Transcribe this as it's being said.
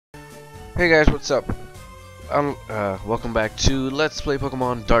Hey guys, what's up? Welcome back to Let's Play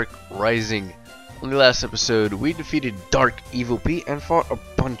Pokemon Dark Rising. In the last episode, we defeated Dark Evil Pete and fought a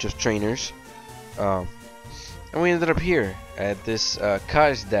bunch of trainers. And we ended up here at this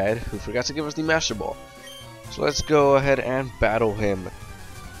Kai's dad who forgot to give us the Master Ball. So let's go ahead and battle him.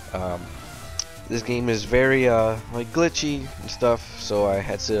 This game is very like glitchy and stuff, so I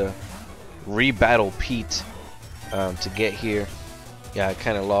had to re-battle Pete to get here. Yeah, I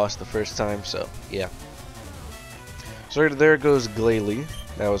kind of lost the first time, so yeah. So there goes Glalie.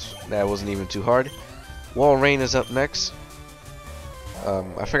 That wasn't even too hard. Walrein is up next.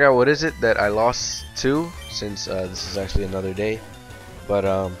 I forgot what is it that I lost to, since this is actually another day. But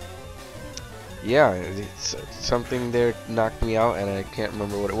yeah, something there knocked me out, and I can't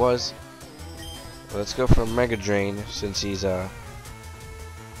remember what it was. Let's go for Mega Drain, since he's a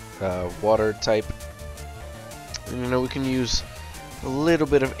water type. You know, we can use a little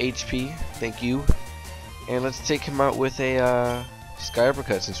bit of HP, thank you. And let's take him out with a Sky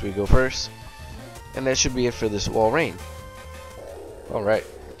Uppercut since we go first. And that should be it for this Walrein. Alright,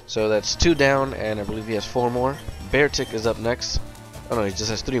 so that's 2 down, and I believe he has 4 more. Beartic is up next. Oh no, he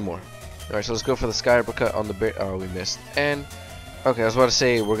just has 3 more. Alright, so let's go for the Sky Uppercut on the bear. Oh, we missed. And, okay, I was about to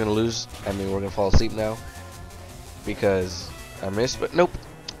say we're gonna lose. I mean, we're gonna fall asleep now, because I missed, but nope.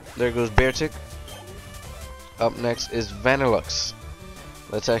 There goes Beartic. Up next is Vanillux.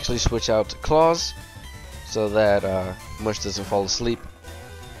 Let's actually switch out to Claws so that Mush doesn't fall asleep.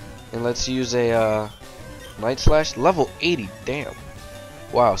 And let's use a Night Slash, level 80. Damn.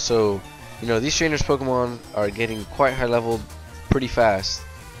 Wow, so you know, these trainers Pokemon are getting quite high level pretty fast.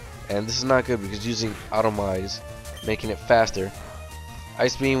 And this is not good because using Atomize, making it faster.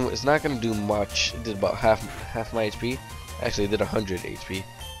 Ice Beam is not going to do much. It did about half my HP. Actually, it did 100 HP.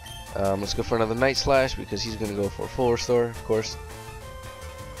 Let's go for another Night Slash because he's going to go for full restore, of course.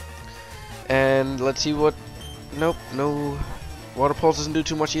 And let's see what... Nope, no... Water Pulse doesn't do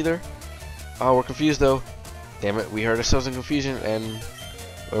too much either. Oh, we're confused though. Damn it, we heard ourselves in confusion, and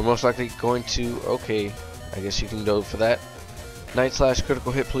we're most likely going to... Okay, I guess you can go for that. Night Slash,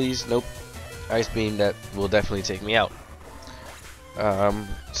 critical hit please. Nope. Ice Beam, that will definitely take me out.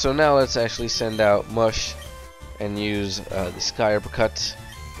 So now let's actually send out Mush and use the Sky Uppercut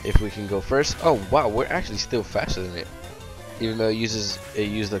if we can go first. Oh wow, we're actually still faster than it, even though it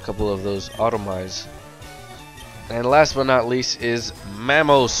used a couple of those Atomize. And last but not least is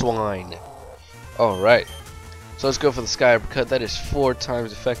Mamoswine. Alright, so let's go for the Sky Uppercut. That is 4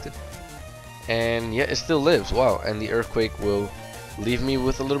 times effective, and yeah, it still lives. Wow, and the Earthquake will leave me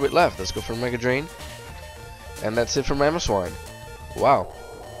with a little bit left. Let's go for Mega Drain, and that's it for Mamoswine. Wow.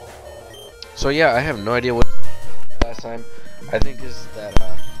 So yeah, I have no idea what last time. I think is that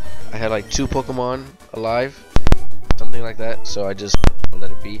I had like 2 Pokemon alive, something like that, so I just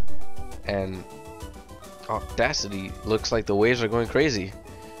let it be. And Audacity, looks like the waves are going crazy.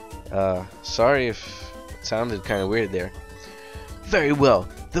 Sorry if it sounded kind of weird there. Very well,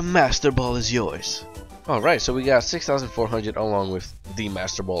 the Master Ball is yours. Alright, so we got 6,400 along with the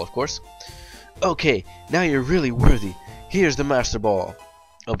Master Ball, of course. Okay, now you're really worthy. Here's the Master Ball.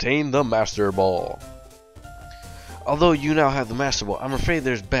 Obtain the Master Ball. Although you now have the Master Ball, I'm afraid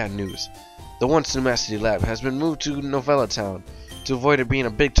there's bad news. The once Numassity lab has been moved to Novella Town to avoid it being a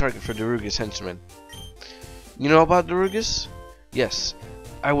big target for Daruga's henchmen. You know about Darugas? Yes.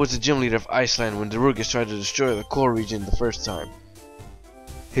 I was the gym leader of Iceland when Darugas tried to destroy the core region the first time.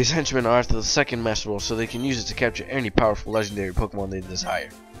 His henchmen are after the second Master Ball so they can use it to capture any powerful legendary Pokemon they desire.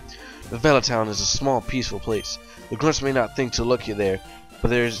 Novella Town is a small, peaceful place. The grunts may not think to look you there,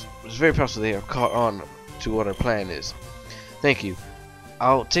 but it's very possible they have caught on to what our plan is. Thank you.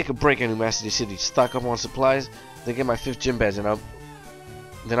 I'll take a break in Numassity City, stock up on supplies, then get my 5th gym badge, and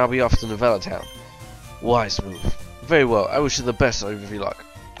then I'll be off to Novella Town. Wise move. Very well. I wish you the best of your luck.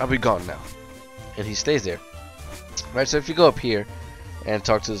 I'll be gone now. And he stays there. Right. So if you go up here and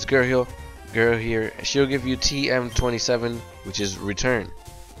talk to this girl here, she'll give you TM27, which is return.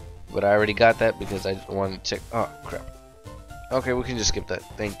 But I already got that because I want to check. Oh crap. Okay, we can just skip that.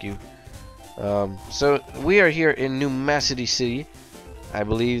 Thank you. So we are here in Numassity City. I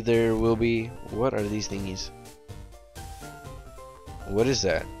believe there will be... What are these thingies? What is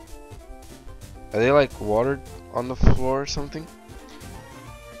that? Are they like watered on the floor or something?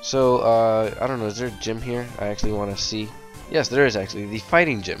 So I don't know, is there a gym here? I actually want to see. Yes, there is actually. The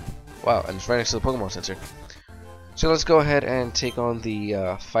Fighting Gym. Wow, and it's right next to the Pokemon Center. So let's go ahead and take on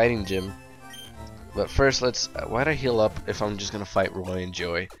the Fighting Gym. But first let's... why'd I heal up if I'm just gonna fight Roy and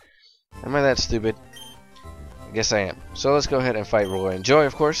Joy? Am I that stupid? I guess I am. So let's go ahead and fight Roy and Joy,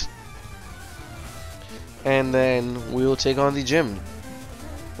 of course. And then we will take on the gym.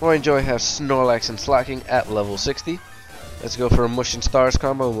 Roy and Joy have Snorlax and Slacking at level 60. Let's go for a Mush and Stars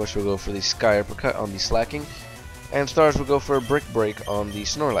combo. Mush will go for the Sky Uppercut on the Slacking, and Stars will go for a Brick Break on the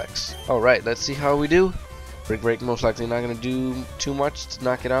Snorlax. Alright, let's see how we do. Brick Break most likely not going to do too much to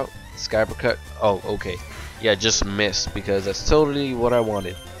knock it out. Sky Uppercut, oh, okay. Yeah, just missed, because that's totally what I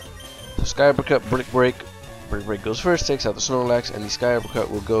wanted. So Sky Uppercut, Brick Break. Brick Break goes first, takes out the Snorlax, and the Sky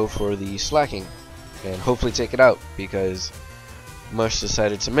Uppercut will go for the Slacking, and hopefully take it out, because Mush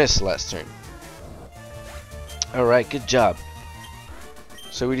decided to miss last turn. Alright, good job.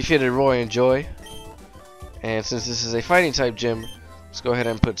 So we defeated Roy and Joy, and since this is a fighting type gym, let's go ahead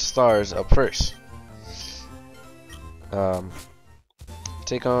and put Stars up first.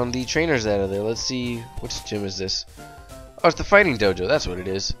 Take on the trainers out of there. Let's see, which gym is this? Oh, it's the Fighting Dojo, that's what it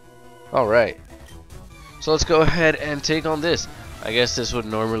is. Alright. So let's go ahead and take on this. I guess this would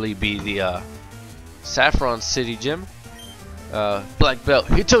normally be the Saffron City gym. Black Belt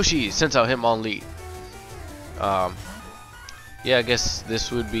Hitoshi sends out Hitmonlee. Yeah, I guess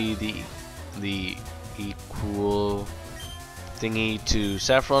this would be the equal thingy to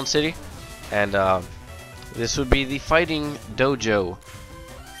Saffron City, and this would be the Fighting Dojo.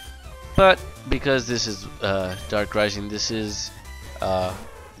 But because this is Dark Rising, this is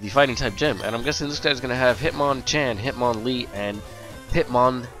the fighting type gym, and I'm guessing this guy's gonna have Hitmonchan, Hitmonlee, and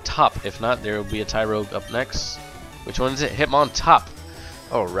Hitmontop. If not, there will be a Tyrogue up next. Which one is it? Hitmontop.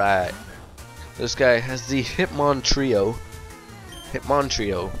 Alright. This guy has the Hitmon Trio.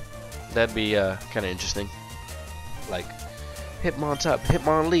 That'd be kind of interesting. Like Hitmontop,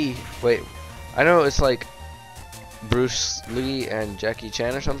 Hitmonlee. Wait, I know it's like Bruce Lee and Jackie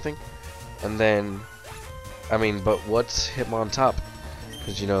Chan or something. And then, I mean, but what's Hitmontop?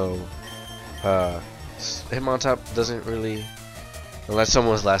 Because you know, Hitmontop doesn't really, unless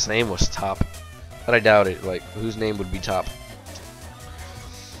someone's last name was Top. But I doubt it. Like, whose name would be Top?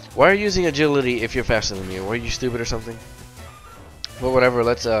 Why are you using agility if you're faster than me? Were you stupid or something? Well, whatever.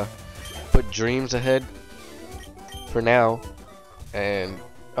 Let's put Dreams ahead for now. And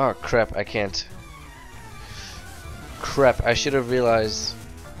oh crap, I can't. Crap, I should have realized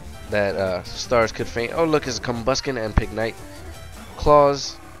that Stars could faint. Oh look, it's Combuskin and Pignite.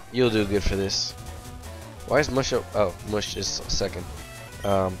 Claws, you'll do good for this. Why is Mush up? Oh, Mush is second.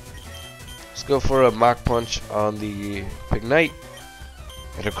 Let's go for a Mach Punch on the Pignite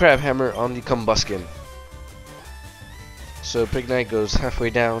and a Crab Hammer on the Combuskin. So Pignite goes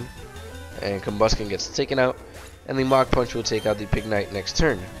halfway down and Combuskin gets taken out, and the Mach Punch will take out the Pignite next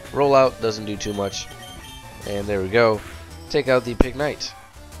turn. Rollout doesn't do too much, and there we go. Take out the Pignite.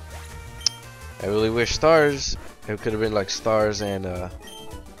 I really wish Stars, it could have been like Stars and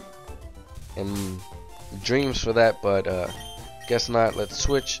Dreams for that, but guess not. Let's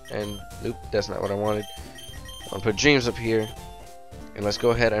switch, and nope, that's not what I wanted. I'll put Dreams up here, and let's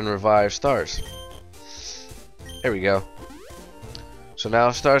go ahead and revive Stars. There we go. So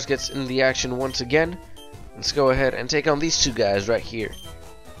now Stars gets in the action once again. Let's go ahead and take on these two guys right here.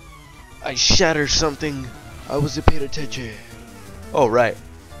 I shattered something. I wasn't paying attention. Oh right.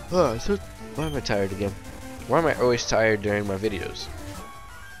 So why am I tired again? Why am I always tired during my videos?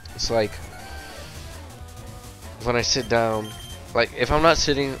 It's like when I sit down, like if I'm not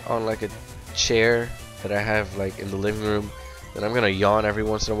sitting on like a chair that I have like in the living room, then I'm gonna yawn every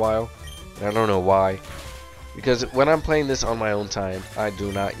once in a while, and I don't know why. Because when I'm playing this on my own time, I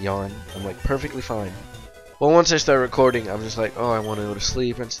do not yawn. I'm like perfectly fine. Well, once I start recording, I'm just like, oh, I want to go to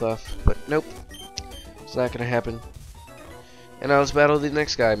sleep and stuff. But nope, it's not gonna happen. And now let's battle the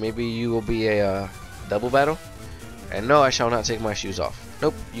next guy. Maybe you will be a double battle. And no, I shall not take my shoes off.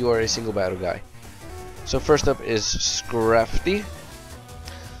 Nope, you are a single battle guy. So first up is Scrafty.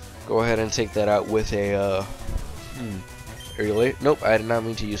 Go ahead and take that out with a Aerial Ace. Nope, I did not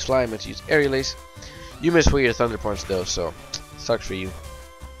mean to use Fly. I meant to use Aerial Ace. You missed with your Thunder Punch though, so sucks for you.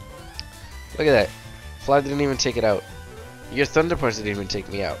 Look at that. Fly didn't even take it out. Your Thunder Punch didn't even take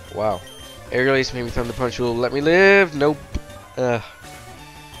me out. Wow. Aerial Ace, maybe Thunder Punch will let me live. Nope. I'm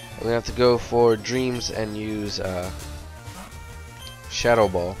gonna have to go for Dreams and use Shadow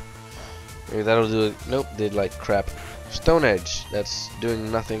Ball. Maybe that'll do it. Nope, did like crap. Stone Edge, that's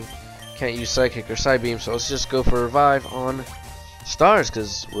doing nothing. Can't use Psychic or Psybeam, so let's just go for Revive on Stars,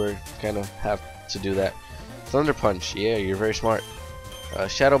 because we're kind of have to do that. Thunder Punch, yeah, you're very smart.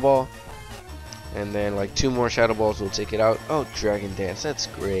 Shadow Ball, and then like 2 more Shadow Balls will take it out. Oh, Dragon Dance, that's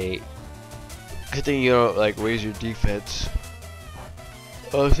great. Good thing you don't like raise your defense.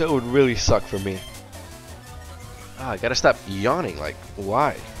 Oh, that would really suck for me. I gotta stop yawning. Like,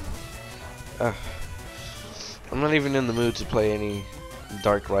 why? I'm not even in the mood to play any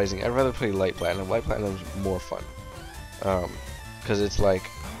Dark Rising. I'd rather play Light Platinum. Light Platinum is more fun. Because it's like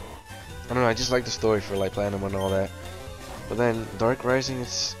I don't know, I just like the story for Light Platinum and all that. But then Dark Rising,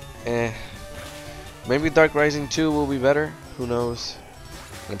 it's maybe Dark Rising 2 will be better, who knows.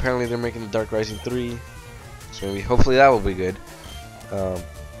 And apparently they're making the Dark Rising 3, so maybe hopefully that will be good.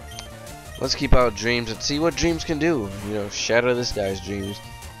 Let's keep out Dreams and see what Dreams can do. You know, shatter this guy's dreams,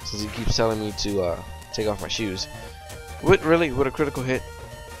 since he keeps telling me to take off my shoes. Really, with a critical hit,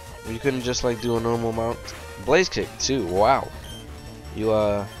 you couldn't just like do a normal mount. Blaze kick too. Wow,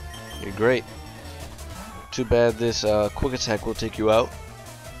 you're great. Too bad this quick attack will take you out.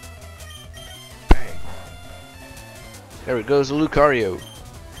 Bang. There it goes, Lucario.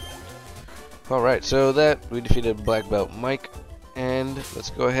 Alright, so that we defeated Black Belt Mike, and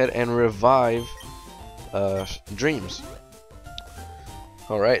let's go ahead and revive Dreams.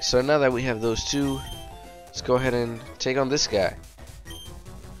 Alright, so now that we have those two, let's go ahead and take on this guy.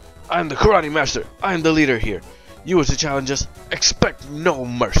 I'm the Karate Master. I'm the leader here. You as the challengers, expect no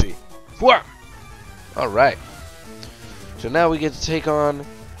mercy. Wah! Alright, so now we get to take on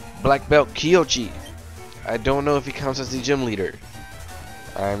Black Belt Kyochi. I don't know if he counts as the gym leader.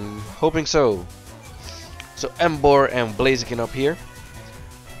 I'm hoping so. So Embor and Blaziken up here.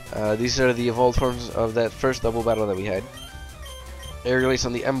 These are the evolved forms of that first double battle that we had. Air Release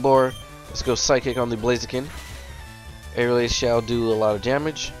on the Embor. Let's go Psychic on the Blaziken. Air Release shall do a lot of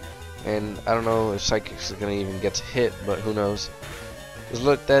damage. And I don't know if Psychic's gonna even get to hit, but who knows. Because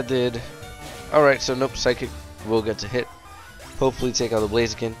look, that did. Alright, so nope, Psychic will get to hit. Hopefully take out the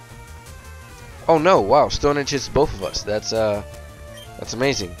Blaziken. Oh no, wow, Stone Edge hits both of us. That's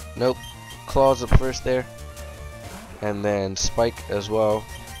amazing. Nope. Claws up first there. And then Spike as well.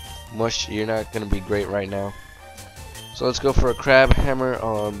 Mush, you're not going to be great right now. So let's go for a Crab Hammer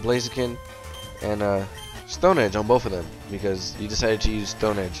on Blaziken. And Stone Edge on both of them. Because you decided to use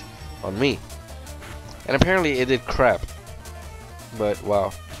Stone Edge on me. And apparently it did crap. But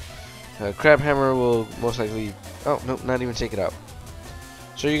wow. Crab Hammer will most likely... Oh, nope, not even take it out.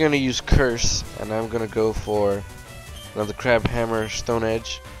 So you're going to use Curse. And I'm going to go for... another Crab Hammer, Stone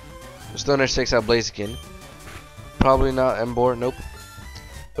Edge. Stone Edge takes out Blaziken. Probably not Embor, nope.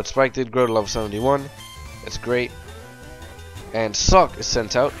 But Spike did grow to level 71. It's great. And Sock is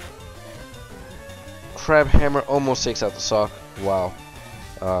sent out. Crab Hammer almost takes out the Sock. Wow.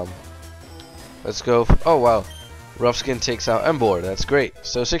 Let's go. Oh wow. Rough Skin takes out Embor. That's great.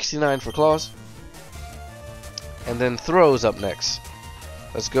 So 69 for Claws. And then Throw's up next.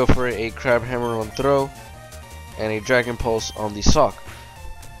 Let's go for a Crab Hammer on Throw. And a Dragon Pulse on the Sock.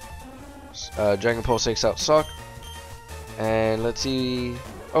 Dragon Pulse takes out Sock. And let's see.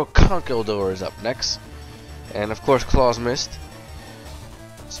 Oh, Conkeldurr is up next. And of course, Claws missed.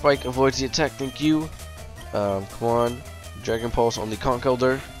 Spike avoids the attack, thank you. Come on. Dragon Pulse on the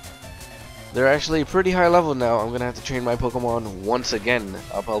Conkeldurr. They're actually pretty high level now. I'm gonna have to train my Pokemon once again.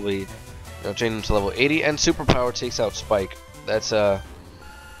 I'll probably train them to level 80. And Superpower takes out Spike. That's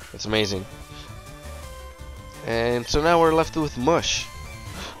amazing. And so now we're left with Mush.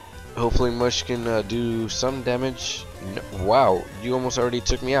 Hopefully Mush can do some damage. No, wow, you almost already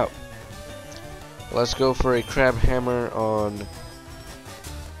took me out. Let's go for a Crab Hammer on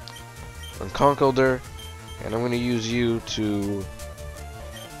Conkeldurr. And I'm going to use you to...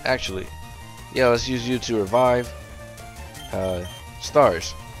 Actually, yeah, let's use you to revive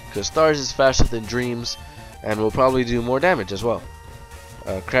Stars. Because Stars is faster than Dreams and will probably do more damage as well.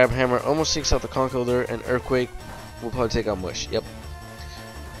 Crab Hammer almost takes out the Conkeldurr, and Earthquake will probably take out Mush. Yep.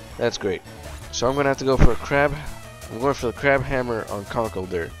 That's great. So I'm going to have to go for a Crab. I'm going for the Crab Hammer on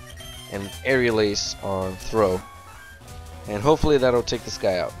Conkeldurr and Aerial Ace on Throw. And hopefully that'll take this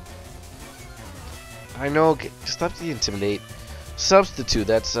guy out. I know, stop the Intimidate. Substitute,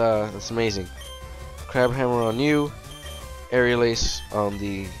 that's amazing. Crab Hammer on you. Aerial Ace on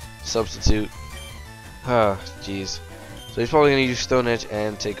the Substitute. Ah, jeez. So he's probably going to use Stone Edge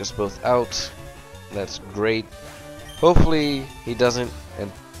and take us both out. That's great. Hopefully he doesn't.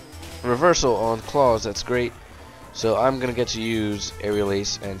 And Reversal on Claws, that's great. So I'm going to get to use Aerial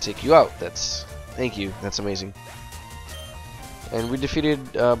Ace and take you out. Thank you, that's amazing. And we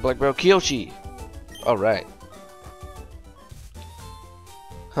defeated Black Belt Kyochi. Alright.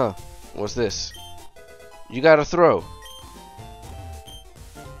 Huh, what's this? You gotta throw.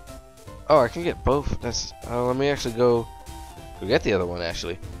 Oh, I can get both. That's. Let me actually go get the other one.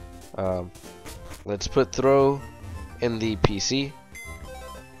 Actually, let's put throw in the PC.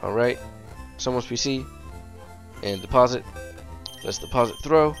 All right, someone's PC, and deposit. Let's deposit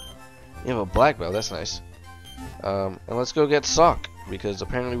throw. You have a black belt. That's nice. And let's go get Sock because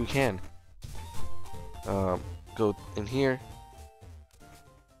apparently we can. Go in here,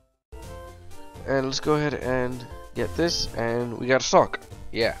 and let's go ahead and get this, and we got a Sock.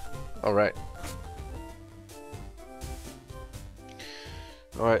 Yeah. Alright.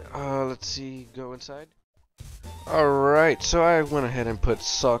 Alright, let's see, go inside. Alright, so I went ahead and put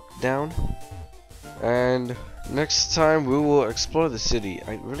Sock down. And next time we will explore the city.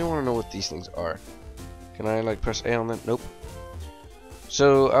 I really want to know what these things are. Can I like press A on that? Nope.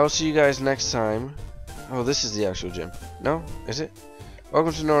 So I'll see you guys next time. Oh, this is the actual gym. No? Is it?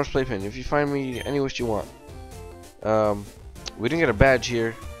 Welcome to Nora's Playpen. If you find me any wish you want. We didn't get a badge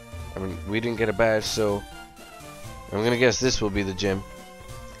here. I mean, we didn't get a badge, so I'm gonna guess this will be the gym.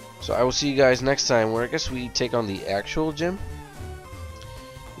 So I will see you guys next time, where I guess we take on the actual gym.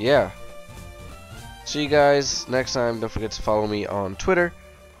 Yeah. See you guys next time. Don't forget to follow me on Twitter.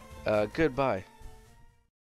 Goodbye.